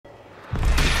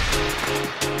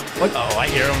What? Oh, I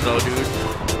hear him though, dude.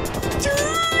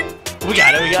 We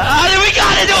got it, we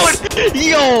got it, dude!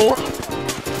 Yo!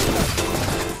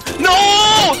 No!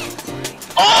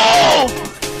 Oh!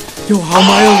 Yo, how am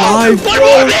I alive, One bro?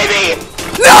 more, baby!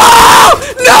 No!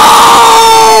 No!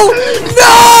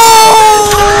 No!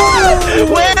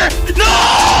 Where? No!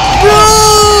 No!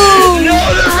 No,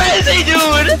 the Resi,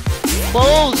 dude!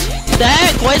 Close!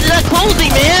 Stack, why is it not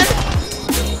closing, man?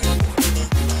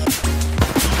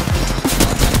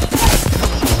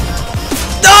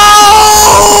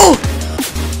 No!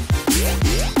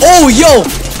 Oh, yo!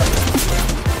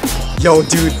 Yo,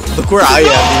 dude, look where I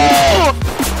am, dude.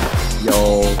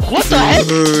 Yo. What the heck?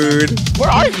 Dude. Where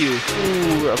are you?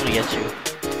 Ooh, I'm gonna get you.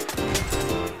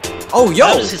 Oh, yo!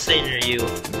 I was just staying near you.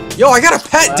 Yo, I got a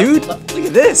pet, dude! Look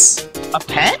at this! A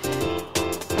pet?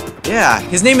 Yeah,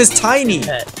 his name is Tiny.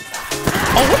 Pet.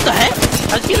 Oh, what the heck?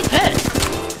 How'd you get a pet?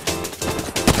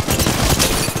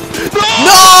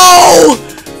 No!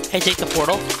 Hey, take the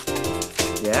portal.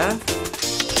 Yeah?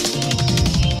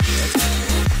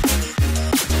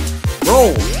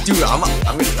 Bro, dude, I'm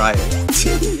gonna try it.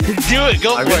 Do it,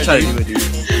 go I'm for gonna it, try to dude. do it,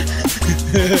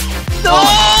 dude. No!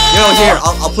 Yo, here,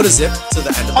 I'll put a zip to the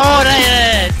end of the Oh, no.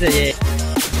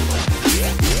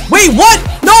 Wait, what?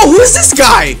 No, who is this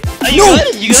guy? Are you No,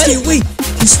 good? You good? stay away!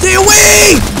 You stay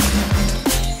away!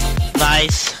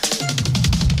 Nice.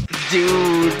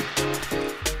 Dude.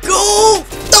 Go!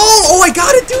 No! Oh, I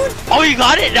got it, dude! Oh, you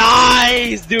got it?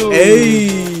 Nice, dude. Hey!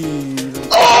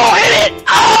 Oh, hit it!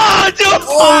 Oh, dude!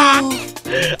 Oh!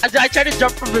 I tried to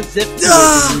jump from the zip.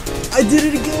 Ah, I did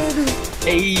it again!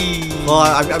 Hey. Well,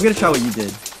 I'm gonna try what you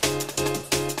did.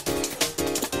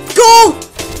 Go!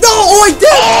 No! Oh, I did!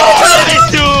 Oh,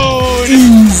 nice, dude!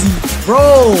 Easy!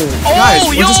 Bro! Guys,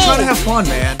 we're yo! just trying to have fun,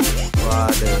 man.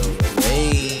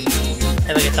 Hey.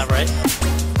 Hey, look at top right.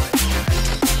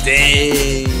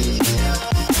 Dang!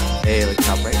 Hey, look,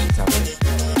 top right, top right.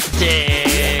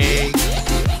 Dang.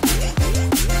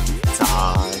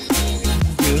 Top.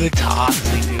 Dude,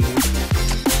 toxic, dude.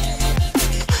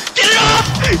 Get it off!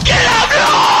 Get it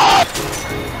off!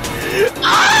 No! Ah!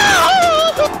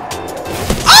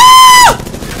 Ah!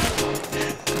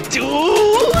 Dude!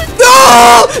 No!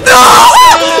 No!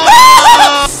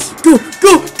 Go!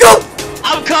 Go! Go!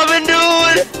 I'm coming,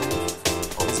 dude!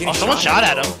 Oh, someone shot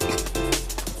at him.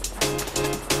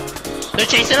 They're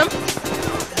chasing him?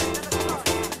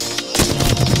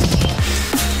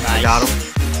 Nice. Got him.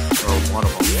 Or one of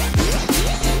them.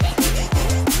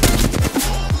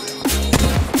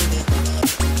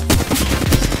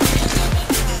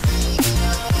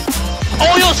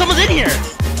 Oh, yo, someone's in here!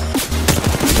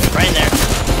 Right in there.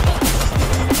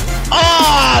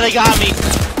 Oh, they got me!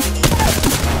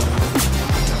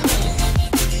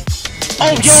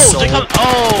 Oh, yo, So- they come.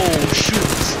 Oh, shoot.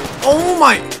 Oh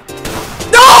my!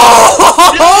 No!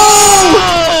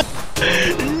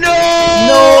 No!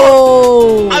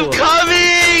 No! I'm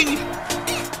coming!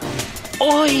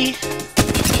 Oi!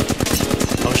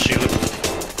 Oh, shoot.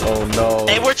 Oh no.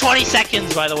 Hey, we're 20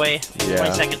 seconds, by the way. Yeah.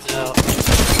 20 seconds out.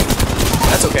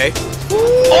 That's okay.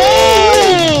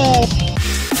 Oh!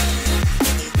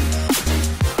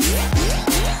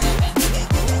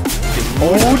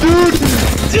 Oh dude!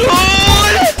 Dude!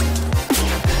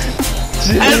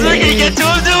 Ezra, can you get to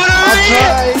him, dude? I'll Hurry!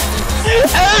 try.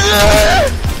 Ezra!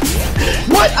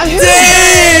 What? I hit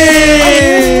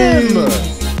him!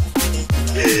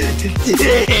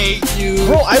 Dang, dude.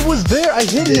 Bro, I was there. I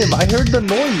hit him. I heard the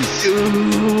noise.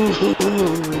 Dude.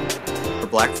 For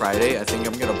Black Friday, I think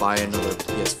I'm gonna buy another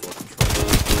PS4 controller.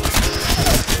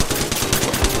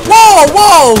 Whoa!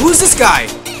 Whoa! Who's this guy?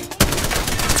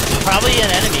 Probably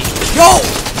an enemy. Yo!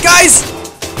 Guys!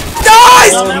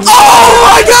 Guys! Oh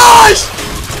my gosh!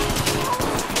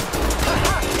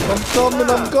 I'm coming.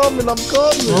 I'm coming. I'm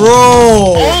coming.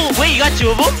 Bro! Oh, wait, you got two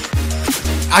of them?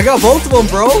 I got both of them,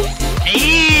 bro!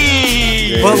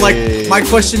 Hey! But like, my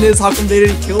question is, how come they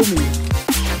didn't kill me?